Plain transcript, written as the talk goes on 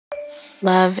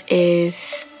Love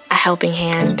is a helping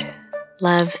hand.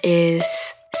 Love is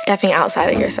stepping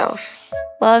outside of yourself.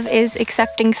 Love is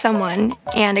accepting someone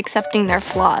and accepting their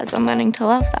flaws and learning to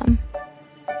love them.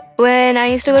 When I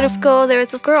used to go to school, there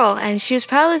was this girl, and she was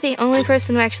probably the only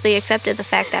person who actually accepted the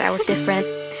fact that I was different.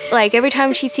 Like, every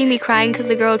time she'd see me crying because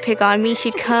the girl would pick on me,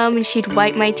 she'd come and she'd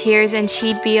wipe my tears and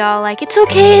she'd be all like, "It's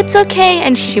okay, it's okay."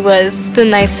 And she was the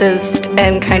nicest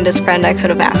and kindest friend I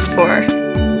could have asked for.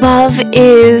 Love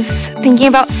is thinking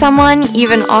about someone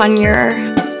even on your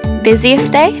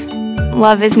busiest day.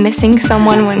 Love is missing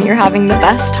someone when you're having the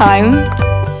best time.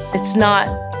 It's not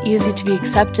easy to be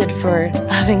accepted for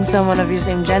loving someone of your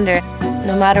same gender.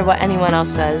 No matter what anyone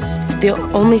else says, the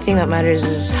only thing that matters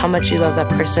is how much you love that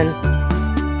person.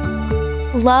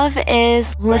 Love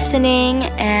is listening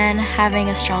and having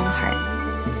a strong heart.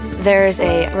 There's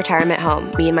a retirement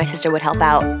home. Me and my sister would help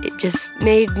out. It just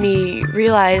made me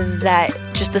realize that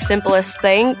just the simplest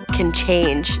thing can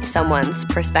change someone's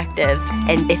perspective.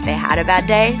 And if they had a bad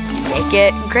day, make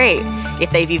it great. If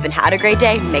they've even had a great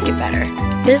day, make it better.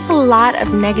 There's a lot of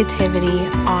negativity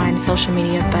on social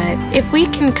media, but if we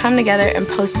can come together and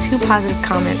post 2 positive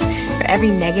comments for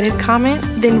every negative comment,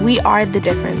 then we are the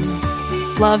difference.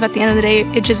 Love, at the end of the day,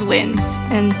 it just wins,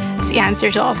 and it's the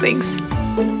answer to all things.